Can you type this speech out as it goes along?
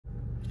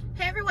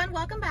Hey everyone,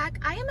 welcome back.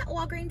 I am at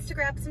Walgreens to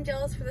grab some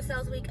deals for the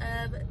sales week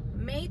of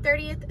May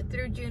 30th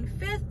through June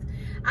 5th.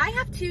 I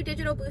have two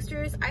digital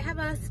boosters. I have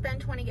a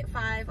spend 20 get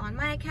 5 on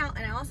my account,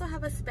 and I also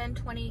have a spend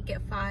 20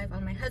 get 5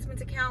 on my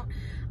husband's account.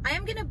 I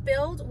am gonna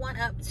build one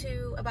up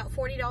to about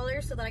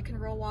 $40 so that I can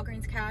roll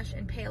Walgreens cash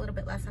and pay a little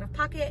bit less out of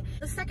pocket.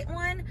 The second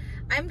one,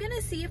 I'm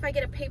gonna see if I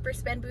get a paper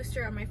spend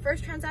booster on my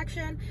first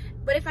transaction,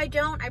 but if I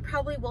don't, I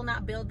probably will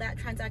not build that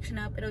transaction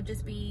up. It'll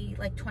just be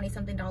like 20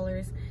 something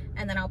dollars,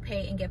 and then I'll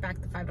pay and get back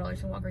the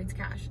 $5 in Walgreens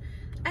cash.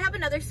 I have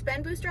another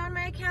spend booster on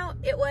my account.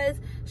 It was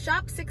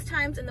shop 6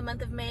 times in the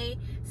month of May,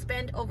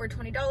 spend over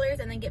 $20,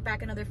 and then get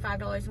back another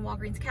 $5 in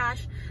Walgreens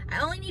cash.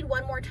 I only need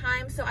one more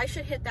time, so I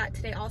should hit that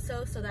today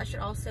also, so that should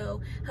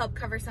also help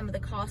cover some of the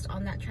cost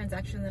on that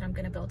transaction that I'm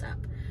gonna build up.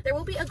 There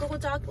will be a Google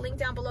Doc link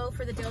down below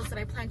for the deals that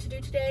I plan to do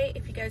today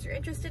if you guys are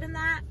interested in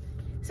that.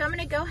 So I'm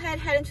gonna go ahead,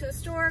 head into the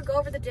store, go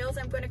over the deals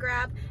I'm gonna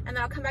grab, and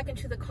then I'll come back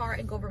into the car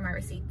and go over my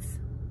receipts.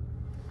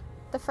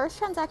 The first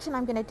transaction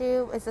I'm gonna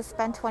do is a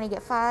spend 20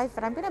 get 5,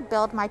 but I'm gonna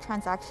build my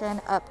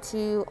transaction up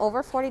to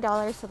over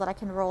 $40 so that I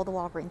can roll the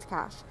Walgreens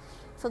cash.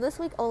 So this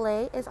week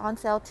Olay is on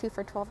sale 2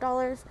 for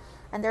 $12,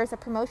 and there's a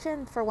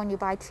promotion for when you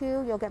buy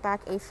 2, you'll get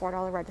back a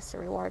 $4 register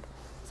reward.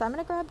 So I'm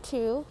gonna grab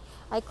 2.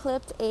 I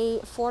clipped a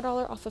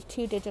 $4 off of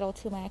 2 digital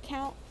to my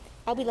account.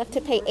 I'll be left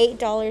to pay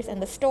 $8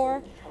 in the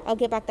store. I'll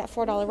get back that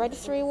 $4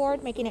 register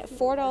reward, making it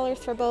 $4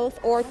 for both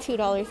or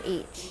 $2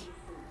 each.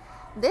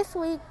 This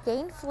week,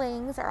 Gain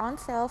Flings are on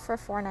sale for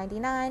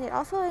 $4.99. It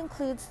also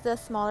includes the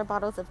smaller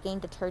bottles of Gain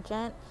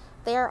detergent.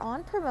 They are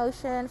on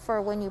promotion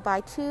for when you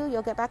buy 2,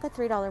 you'll get back a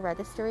 $3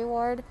 register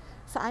reward.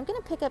 So I'm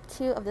gonna pick up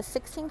 2 of the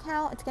 16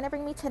 count. It's gonna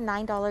bring me to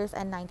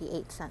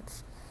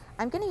 $9.98.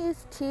 I'm gonna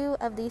use 2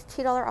 of these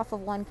 $2 off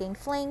of 1 Gain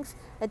Flings.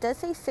 It does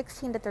say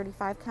 16 to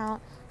 35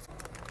 count,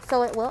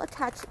 so it will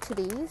attach to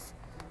these.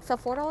 So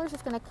 $4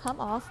 is gonna come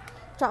off,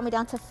 drop me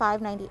down to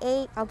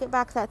 $5.98. I'll get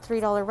back that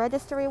 $3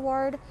 register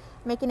reward,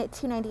 making it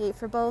 $2.98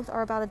 for both,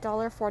 or about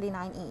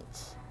 $1.49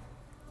 each.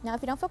 Now,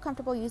 if you don't feel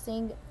comfortable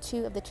using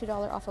 2 of the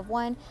 $2 off of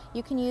 1,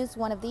 you can use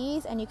one of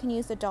these, and you can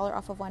use the $1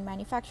 off of 1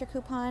 manufacturer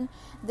coupon.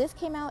 This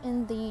came out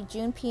in the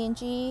June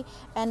P&G,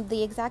 and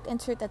the exact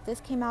insert that this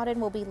came out in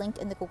will be linked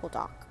in the Google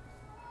Doc.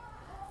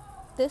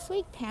 This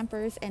week,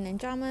 Pampers and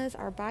Ninjamas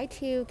are buy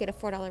 2, get a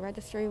 $4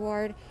 register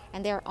reward,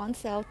 and they are on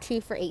sale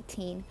 2 for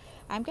 $18.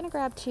 I'm gonna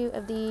grab 2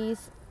 of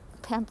these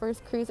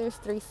Pampers Cruisers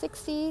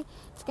 360.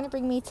 It's going to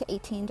bring me to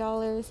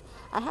 $18.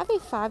 I have a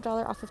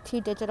 $5 off of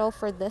 2 digital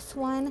for this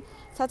one,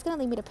 so that's going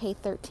to leave me to pay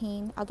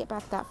 $13. I'll get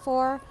back that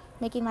 4,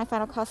 making my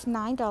final cost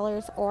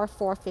 $9 or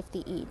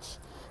 $4.50 each.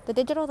 The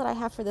digital that I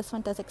have for this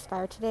one does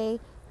expire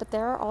today, but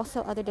there are also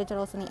other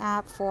digitals in the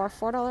app for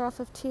 $4 off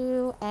of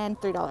 2 and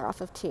 $3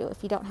 off of 2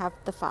 if you don't have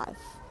the 5.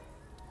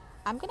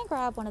 I'm going to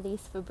grab one of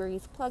these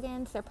Febreze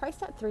plugins. They're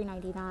priced at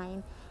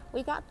 $3.99.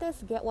 We got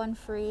this get one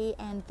free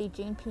and the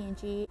June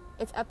P&G.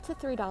 It's up to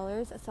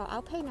 $3, so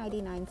I'll pay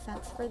 99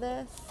 cents for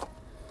this.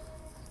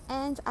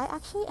 And I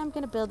actually am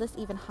going to build this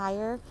even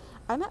higher.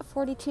 I'm at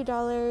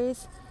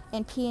 $42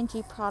 in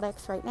P&G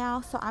products right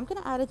now, so I'm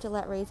going to add a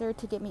Gillette razor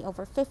to get me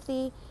over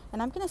 $50,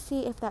 and I'm going to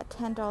see if that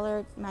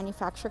 $10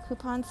 manufacturer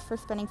coupons for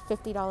spending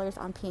 $50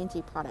 on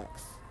P&G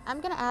products. I'm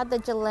going to add the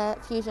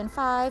Gillette Fusion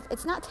 5.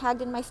 It's not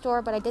tagged in my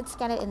store, but I did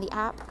scan it in the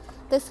app.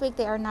 This week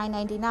they are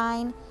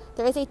 $9.99.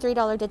 There is a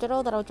 $3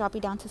 digital that'll drop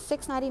you down to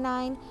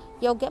 $6.99.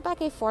 You'll get back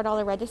a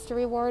 $4 register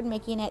reward,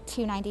 making it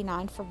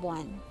 $2.99 for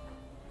 1.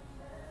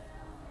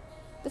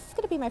 This is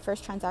going to be my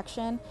first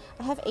transaction.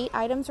 I have 8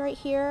 items right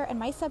here, and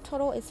my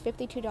subtotal is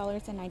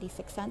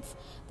 $52.96.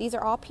 These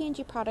are all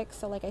P&G products,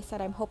 so like I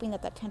said, I'm hoping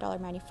that that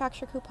 $10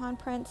 manufacturer coupon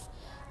prints.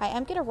 I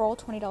am going to roll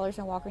 $20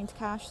 in Walgreens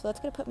cash, so that's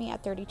going to put me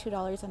at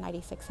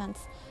 $32.96.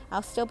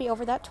 I'll still be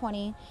over that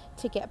 20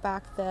 to get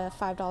back the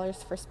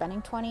 $5 for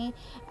spending 20,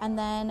 and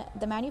then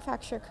the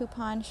manufacturer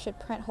coupon should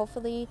print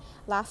hopefully.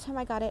 Last time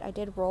I got it, I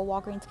did roll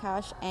Walgreens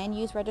cash and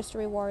use register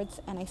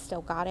rewards, and I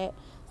still got it.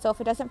 So if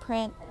it doesn't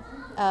print,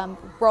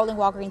 rolling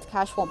Walgreens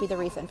cash won't be the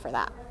reason for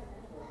that.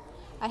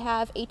 I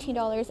have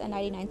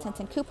 $18.99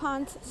 in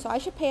coupons, so I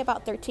should pay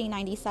about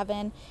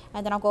 $13.97,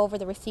 and then I'll go over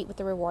the receipt with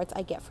the rewards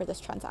I get for this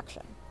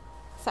transaction.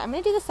 So I'm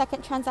going to do the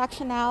second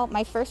transaction now.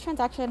 My first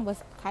transaction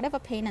was kind of a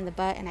pain in the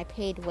butt, and I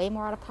paid way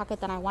more out of pocket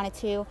than I wanted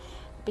to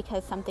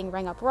because something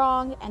rang up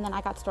wrong, and then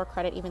I got store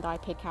credit even though I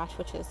paid cash,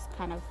 which is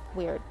kind of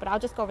weird, but I'll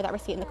just go over that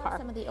receipt in the car.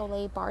 Some of the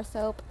Olay bar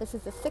soap. This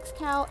is a 6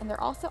 count, and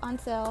they're also on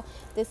sale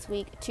this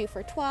week 2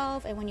 for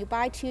 $12, and when you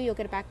buy 2, you'll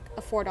get back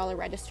a $4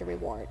 register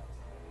reward.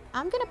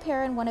 I'm going to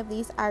pair in one of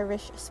these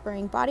Irish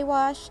Spring body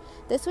wash.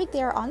 This week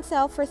they are on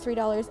sale for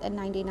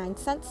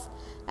 $3.99.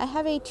 I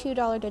have a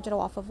 $2 digital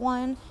off of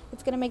 1.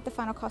 It's going to make the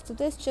final cost of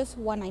this just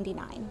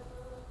 $1.99.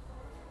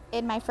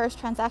 In my first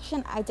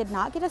transaction, I did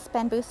not get a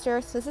spend booster,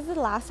 so this is the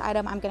last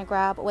item I'm going to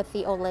grab with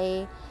the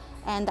Olay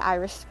and the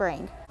Irish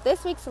Spring.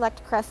 This week's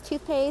Select Crest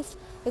toothpaste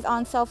is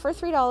on sale for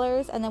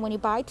 $3, and then when you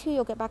buy 2,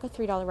 you'll get back a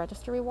 $3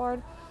 register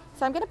reward.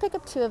 So I'm going to pick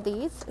up 2 of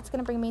these. It's going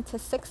to bring me to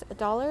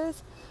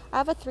 $6. I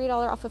have a $3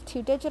 off of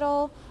 2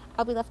 digital.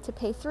 I'll be left to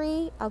pay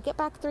 $3. I'll get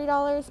back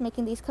 $3,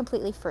 making these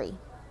completely free.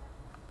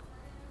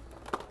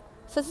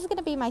 So this is going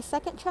to be my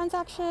second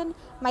transaction.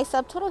 My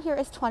subtotal here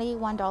is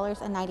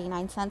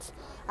 $21.99.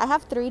 I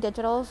have 3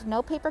 digitals,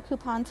 no paper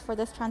coupons for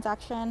this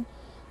transaction.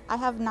 I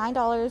have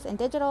 $9 in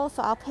digital,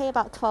 so I'll pay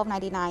about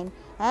 $12.99.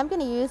 I am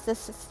going to use this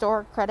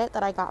store credit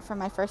that I got from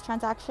my first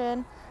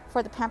transaction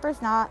for the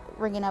Pampers not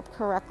ringing up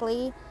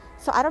correctly.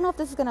 So I don't know if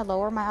this is going to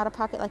lower my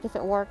out-of-pocket, like if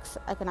it works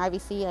like an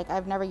IVC. Like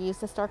I've never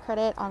used the store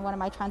credit on one of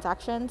my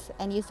transactions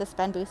and used the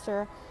spend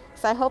booster.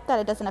 So I hope that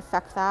it doesn't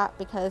affect that,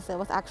 because it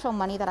was actual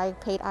money that I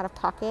paid out of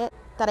pocket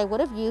that I would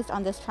have used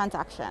on this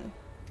transaction.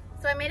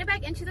 So I made it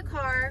back into the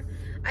car.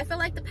 I feel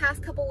like the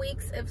past couple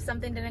weeks, if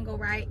something didn't go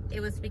right, it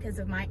was because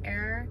of my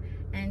error.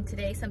 And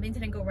today something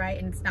didn't go right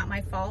and it's not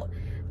my fault.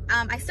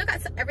 I still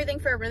got everything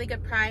for a really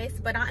good price,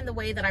 but not in the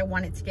way that I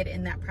wanted to get it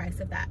in that price,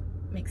 if that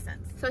makes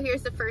sense. So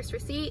here's the first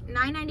receipt.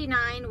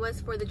 $9.99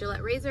 was for the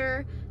Gillette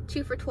razor,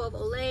 2 for 12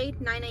 Olay,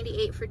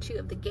 $9.98 for 2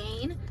 of the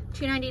Gain,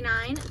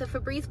 $2.99. The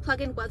Febreze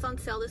plug-in was on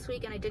sale this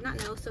week and I did not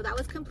know, so that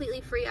was completely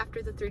free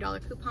after the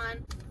 $3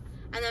 coupon.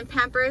 And then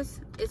Pampers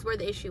is where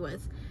the issue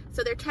was.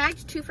 So they're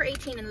tagged 2 for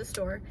 $18 in the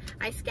store.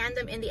 I scanned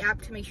them in the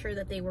app to make sure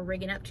that they were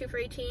rigging up 2 for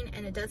 $18,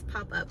 and it does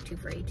pop up 2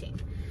 for $18.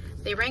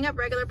 They rang up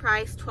regular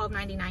price,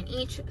 $12.99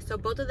 each, so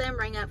both of them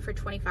rang up for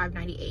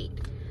 $25.98.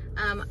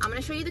 I'm going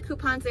to show you the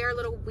coupons. They are a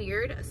little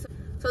weird.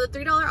 So the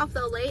 $3 off the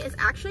Olay is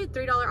actually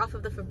 $3 off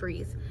of the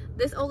Febreze.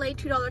 This Olay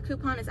 $2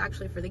 coupon is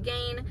actually for the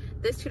Gain.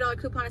 This $2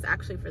 coupon is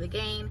actually for the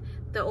Gain.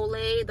 The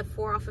Olay, the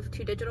 4 off of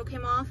 2 digital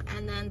came off,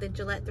 and then the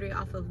Gillette 3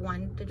 off of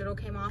 1 digital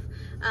came off.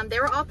 They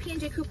were all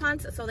P&G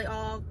coupons, so they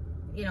all,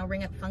 you know,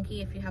 ring up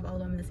funky if you have all of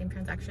them in the same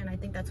transaction. I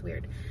think that's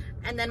weird.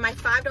 And then my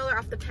 $5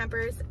 off the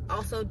Pampers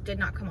also did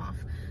not come off.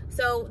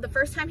 So the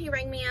first time he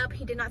rang me up,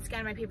 he did not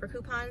scan my paper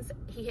coupons.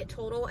 He hit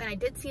total, and I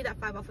did see that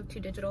 5 off of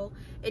 2 digital.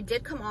 It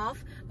did come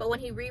off, but when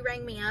he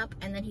re-rang me up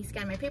and then he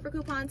scanned my paper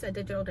coupons, that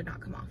digital did not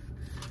come off.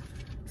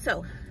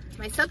 So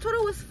my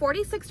subtotal was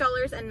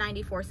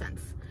 $46.94.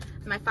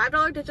 My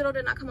 $5 digital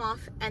did not come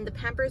off, and the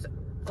Pampers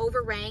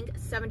overrang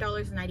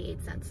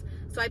 $7.98.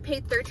 So I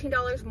paid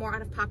 $13 more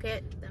out of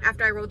pocket.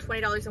 After I rolled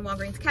 $20 in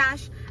Walgreens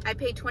cash, I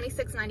paid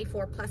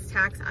 $26.94 plus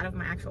tax out of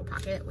my actual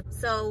pocket.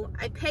 So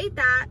I paid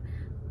that.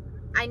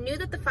 I knew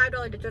that the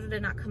 $5 digital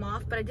did not come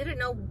off, but I didn't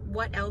know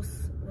what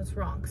else was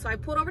wrong. So I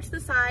pulled over to the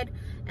side,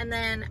 and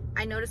then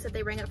I noticed that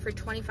they rang up for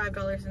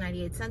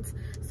 $25.98.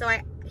 So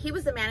he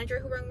was the manager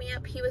who rang me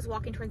up. He was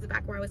walking towards the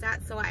back where I was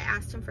at, so I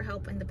asked him for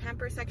help in the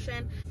Pampers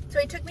section. So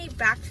he took me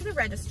back to the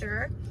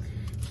register.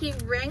 He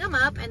rang them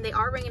up, and they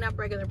are ringing up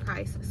regular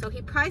price. So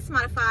he price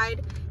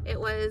modified. It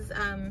was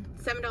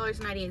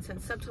 $7.98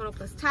 subtotal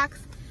plus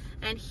tax,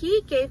 and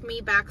he gave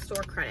me back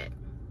store credit.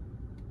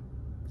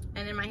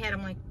 And in my head,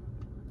 I'm like,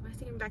 why is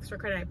he giving back store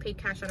credit? I paid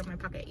cash out of my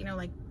pocket. You know,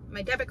 like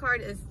my debit card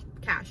is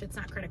cash, it's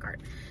not credit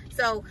card.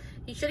 So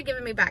he should have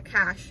given me back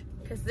cash,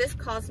 because this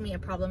caused me a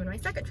problem in my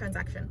second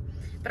transaction.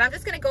 But I'm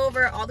just gonna go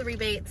over all the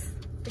rebates,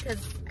 because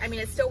I mean,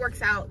 it still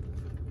works out.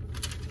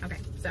 Okay,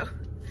 so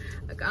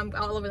I'm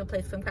all over the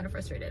place, so I'm kind of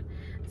frustrated.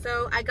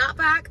 So I got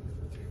back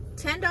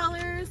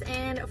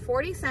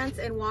 $10.40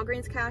 in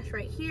Walgreens cash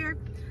right here.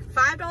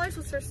 $5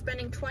 was for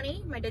spending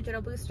 $20, my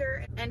digital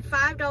booster, and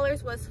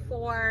 $5 was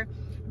for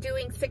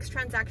doing 6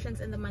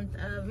 transactions in the month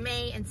of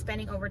May and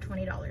spending over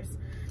 $20.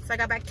 So I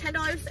got back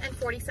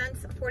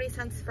 $10.40, 40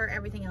 cents for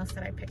everything else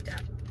that I picked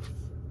up.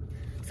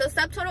 So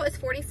subtotal is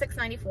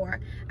 $46.94.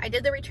 I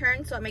did the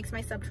return, so it makes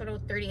my subtotal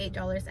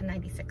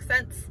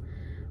 $38.96.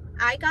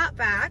 I got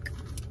back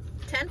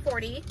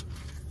 $10.40,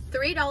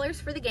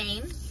 $3 for the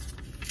Gain,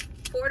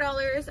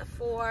 $4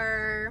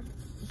 for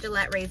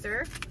Gillette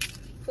razor,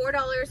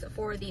 $4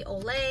 for the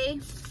Olay,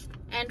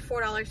 and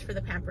 $4 for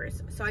the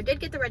Pampers. So I did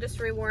get the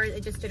register reward,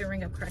 it just didn't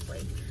ring up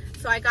correctly.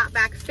 So I got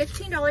back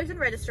 $15 in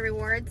register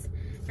rewards,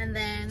 and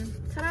then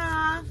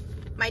ta-da!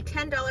 My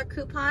 $10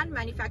 coupon,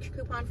 manufacturer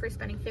coupon for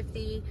spending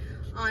 $50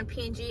 on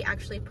P&G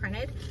actually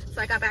printed.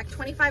 So I got back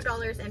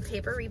 $25 in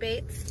paper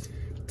rebates,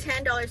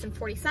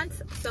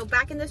 $10.40. So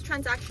back in this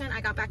transaction,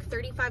 I got back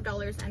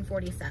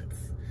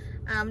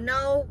 $35.40.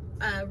 No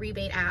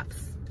rebate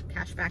apps,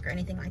 cashback, or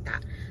anything like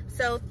that.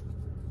 So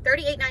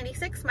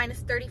 $38.96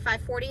 minus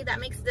 $35.40, that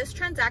makes this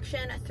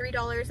transaction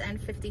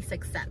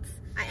 $3.56.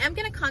 I am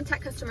going to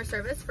contact customer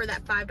service for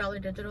that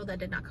 $5 digital that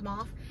did not come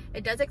off.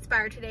 It does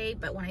expire today,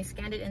 but when I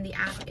scanned it in the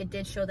app, it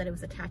did show that it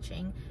was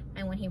attaching.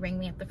 And when he rang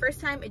me up the first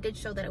time, it did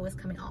show that it was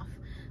coming off.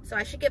 So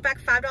I should get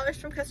back $5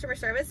 from customer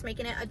service,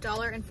 making it a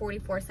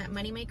 $1.44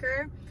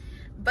 moneymaker.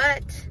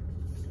 But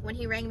when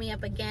he rang me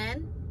up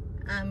again,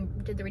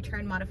 did the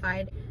return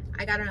modified,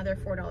 I got another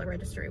 $4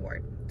 register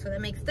reward. So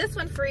that makes this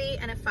one free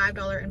and a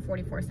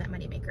 $5.44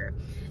 moneymaker.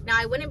 Now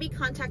I wouldn't be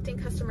contacting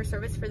customer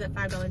service for that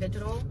 $5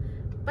 digital,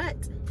 but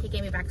he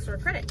gave me back store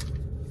credit.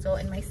 So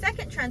in my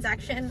second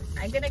transaction,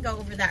 I'm gonna go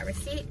over that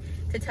receipt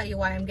to tell you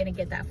why I'm gonna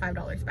get that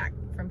 $5 back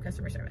from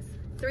customer service.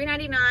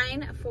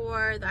 $3.99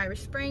 for the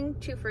Irish Spring,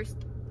 2 for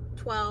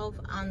 12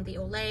 on the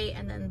Olay,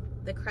 and then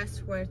the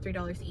Crest were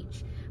 $3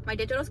 each. My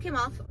digitals came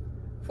off,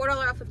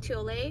 $4 off of 2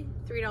 Olay,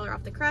 $3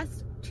 off the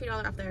Crest,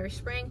 $2 off the Irish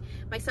Spring.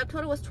 My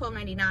subtotal was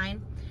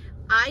 $12.99.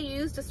 I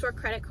used a store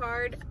credit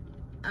card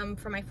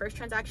for my first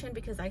transaction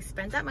because I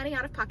spent that money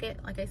out of pocket,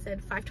 like I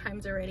said 5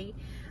 times already.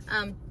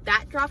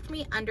 That dropped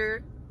me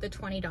under the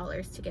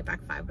 $20 to get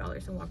back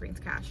 $5 in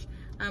Walgreens cash.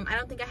 I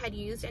don't think I had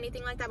used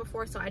anything like that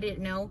before, so I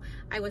didn't know.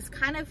 I was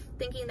kind of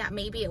thinking that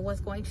maybe it was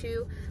going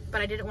to,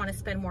 but I didn't want to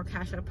spend more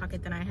cash out of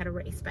pocket than I had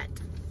already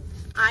spent.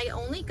 I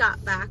only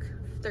got back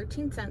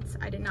 13 cents.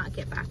 I did not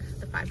get back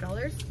the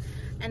 $5.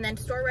 And then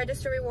store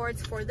register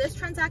rewards for this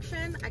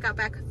transaction, I got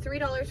back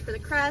 $3 for the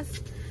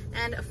Crest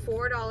and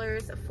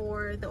 $4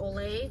 for the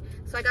Olay.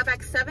 So I got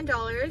back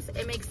 $7.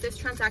 It makes this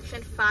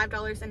transaction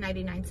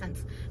 $5.99.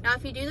 Now,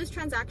 if you do this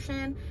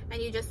transaction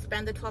and you just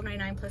spend the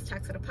 $12.99 plus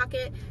tax out of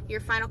pocket,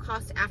 your final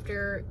cost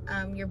after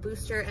your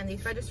booster and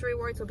these register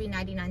rewards will be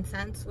 99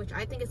 cents, which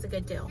I think is a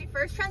good deal. My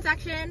first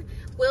transaction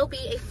will be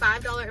a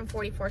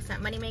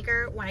 $5.44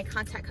 moneymaker when I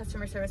contact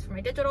customer service for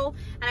my digital,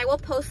 and I will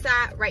post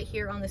that right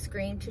here on the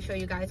screen to show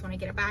you guys when I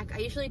get it back. I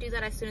usually do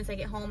that as soon as I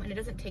get home, and it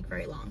doesn't take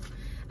very long.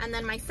 And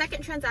then my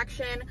second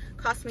transaction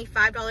cost me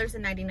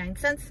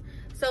 $5.99.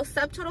 So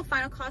subtotal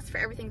final cost for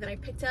everything that I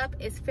picked up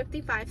is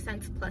 55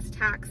 cents plus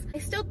tax. I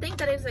still think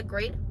that is a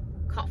great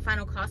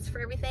final cost for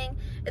everything.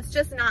 It's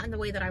just not in the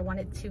way that I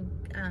wanted to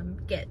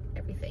get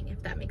everything,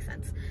 if that makes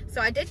sense. So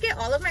I did get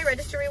all of my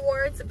register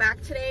rewards back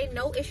today.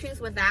 No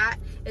issues with that.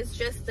 It's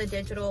just the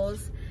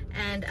digitals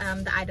and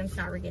the items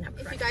not ringing up.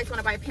 If you guys want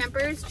to buy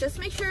Pampers, just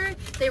make sure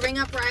they ring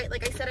up right.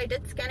 Like I said, I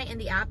did scan it in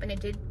the app and it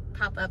did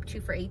pop up 2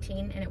 for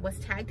 $18 and it was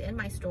tagged in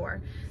my store.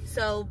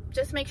 So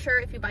just make sure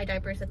if you buy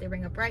diapers that they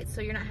ring up right,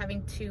 so you're not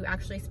having to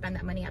actually spend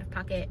that money out of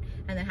pocket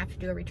and then have to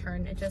do a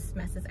return. It just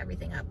messes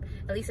everything up.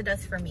 At least it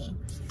does for me.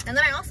 And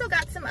then I also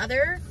got some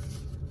other,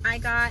 I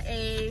got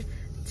 2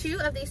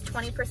 of these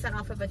 20%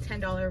 off of a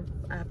 $10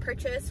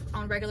 purchase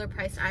on regular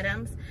priced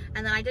items.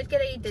 And then I did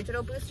get a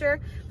digital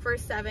booster for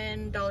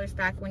 $7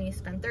 back when you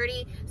spend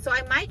 $30. So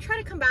I might try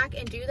to come back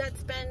and do that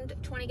spend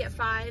 20 get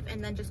 5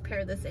 and then just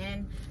pair this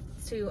in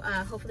to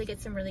hopefully get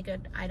some really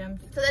good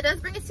items. So that does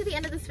bring us to the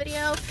end of this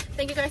video.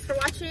 Thank you guys for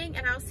watching,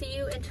 and I'll see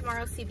you in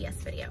tomorrow's CVS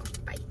video.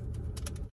 Bye.